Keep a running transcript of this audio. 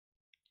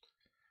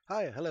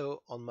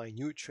Hello on my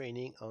new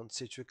training on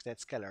Citrix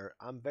NetScaler.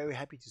 I'm very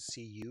happy to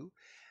see you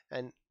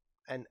and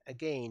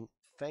again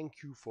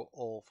thank you for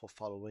all for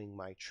following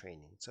my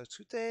training. So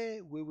today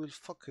we will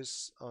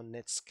focus on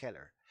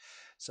NetScaler.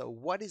 So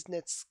what is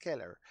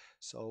NetScaler?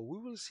 So we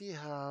will see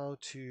how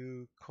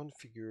to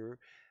configure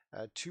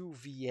two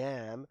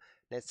VM,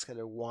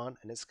 NetScaler 1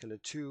 and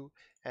NetScaler 2,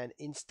 and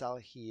install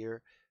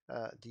here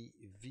the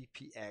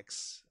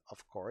VPX,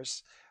 of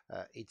course.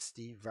 It's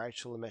the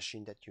virtual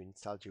machine that you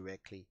install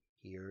directly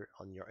here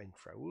on your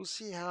infra. We'll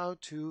see how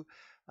to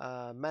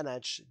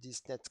manage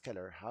this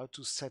NetScaler, how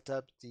to set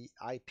up the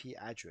IP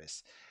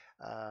address.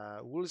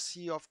 We'll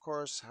see, of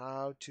course,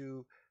 how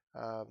to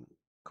um,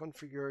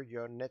 configure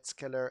your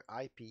NetScaler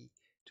IP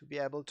to be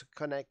able to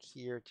connect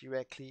here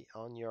directly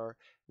on your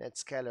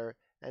NetScaler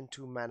and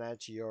to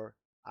manage your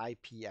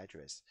IP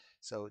address.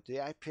 So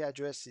the IP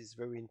address is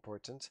very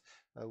important.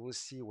 We'll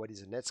see what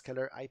is a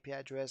NetScaler IP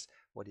address,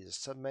 what is a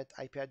subnet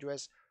IP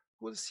address.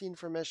 We'll see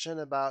information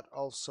about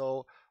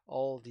also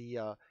all the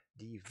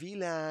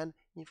VLAN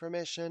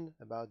information,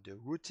 about the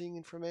routing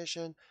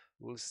information.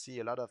 We'll see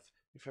a lot of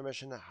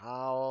information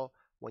how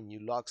when you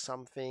log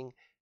something,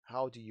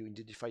 how do you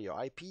identify your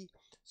IP.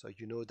 So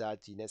you know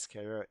that the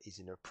Netscaler is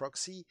in a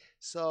proxy.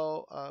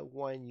 So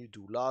when you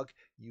do log,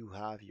 you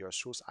have your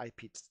source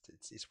IP.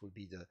 This will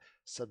be the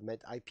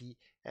subnet IP,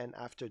 and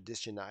after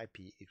destination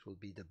IP, it will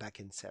be the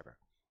backend server.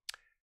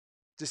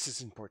 This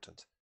is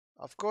important.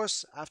 Of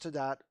course, after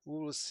that, we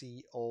will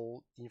see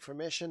all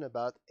information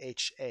about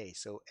HA.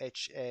 So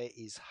HA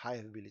is high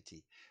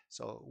availability.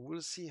 So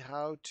we'll see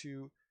how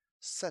to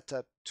set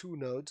up two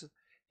nodes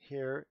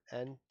here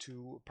and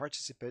to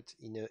participate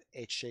in a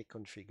HA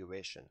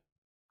configuration.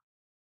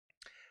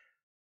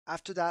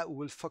 After that,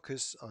 we'll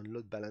focus on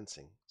load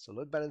balancing. So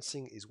load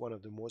balancing is one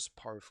of the most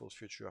powerful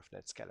features of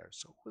Netscaler.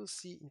 So we'll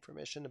see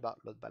information about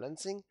load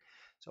balancing.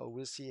 So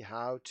we'll see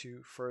how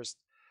to first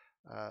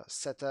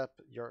set up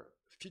your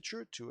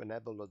feature to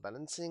enable load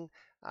balancing,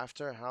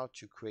 after how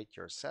to create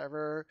your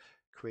server,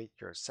 create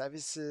your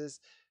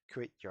services,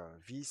 create your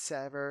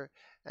vServer,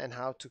 and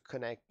how to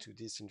connect to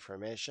this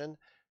information.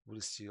 We'll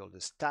see all the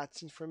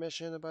stats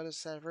information about a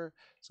server,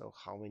 so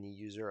how many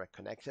users are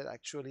connected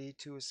actually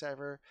to a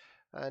server,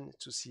 and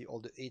to see all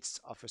the hits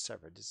of a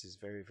server. This is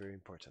very, very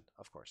important,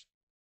 of course.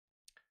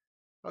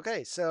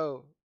 Okay,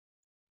 so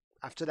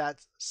after that,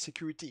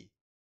 security.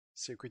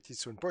 Security is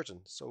so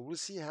important. So we'll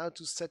see how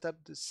to set up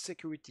the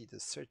security, the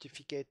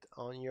certificate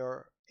on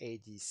your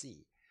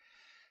ADC.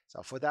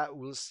 So for that,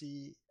 we'll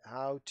see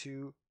how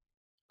to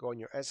go on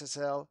your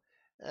SSL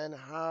and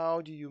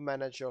how do you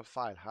manage your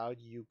file? How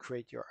do you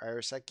create your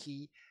RSA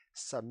key,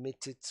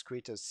 submit it,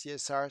 create a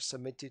CSR,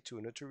 submit it to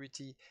an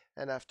authority,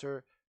 and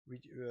after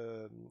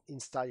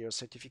install your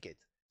certificate.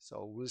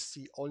 So we'll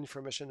see all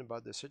information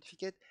about the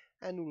certificate,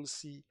 and we'll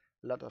see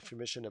a lot of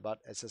information about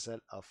SSL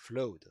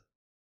offload.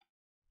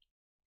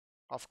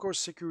 Of course,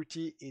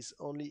 security is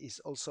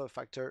also a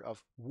factor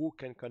of who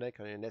can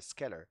connect on your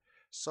Netscaler.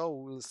 So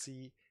we'll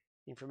see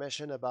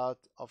information about,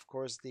 of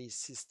course, the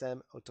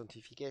system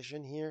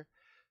authentication here.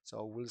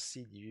 So we'll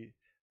see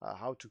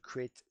how to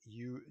create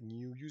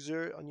new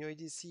user on your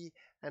ADC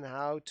and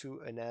how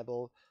to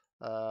enable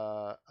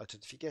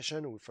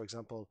authentication with, for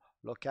example,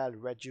 local,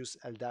 reduce,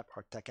 LDAP,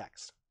 or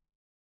TACACS.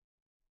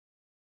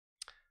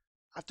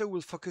 After,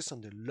 we'll focus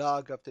on the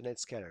log of the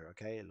Netscaler,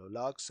 okay?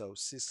 Log, so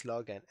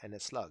syslog and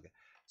nslog.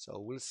 So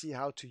we'll see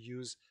how to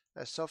use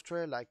a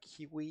software like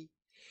Kiwi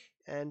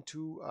and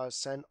to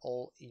send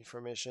all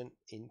information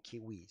in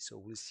Kiwi. So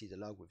we'll see the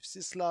log with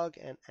syslog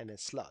and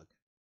nslog.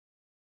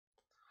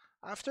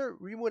 After,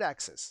 remote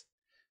access.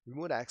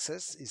 Remote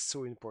access is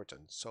so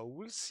important. So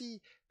we'll see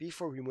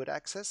before remote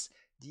access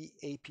the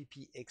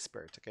APP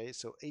expert. Okay,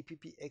 so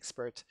APP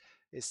expert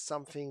is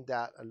something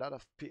that a lot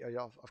of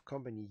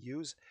company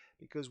use,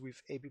 because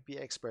with APP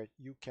expert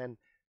you can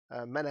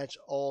manage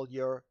all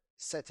your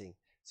setting.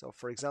 So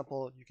for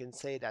example, you can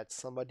say that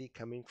somebody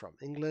coming from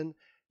England,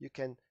 you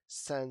can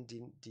send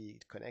in the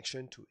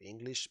connection to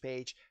English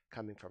page.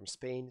 Coming from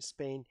Spain,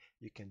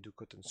 you can do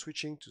cotton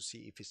switching to see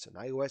if it's an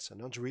iOS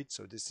or Android.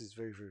 So this is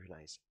very, very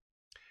nice.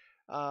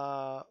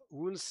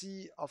 We'll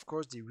see, of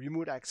course, the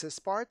remote access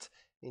part.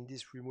 In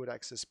this remote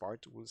access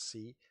part, we'll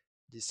see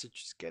the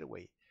Citrix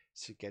gateway.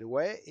 So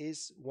gateway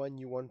is when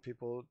you want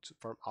people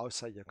from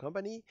outside your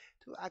company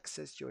to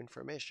access your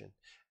information.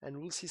 And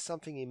we'll see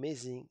something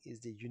amazing is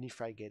the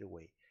unified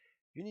gateway.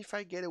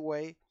 Unified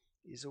gateway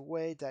is a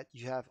way that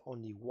you have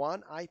only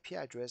one IP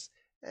address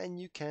and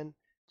you can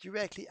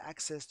directly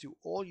access to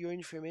all your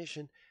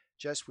information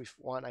just with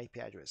one IP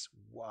address.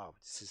 Wow,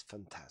 this is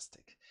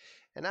fantastic.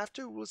 And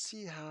after, we'll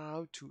see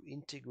how to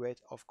integrate,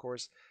 of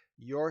course,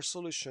 your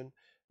solution,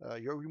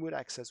 your remote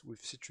access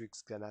with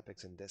Citrix,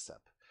 Apex, and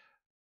Desktop.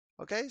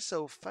 Okay,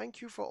 so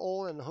thank you for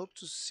all and hope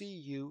to see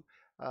you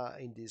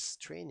in this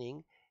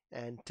training,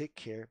 and take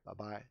care.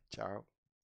 Bye-bye. Ciao.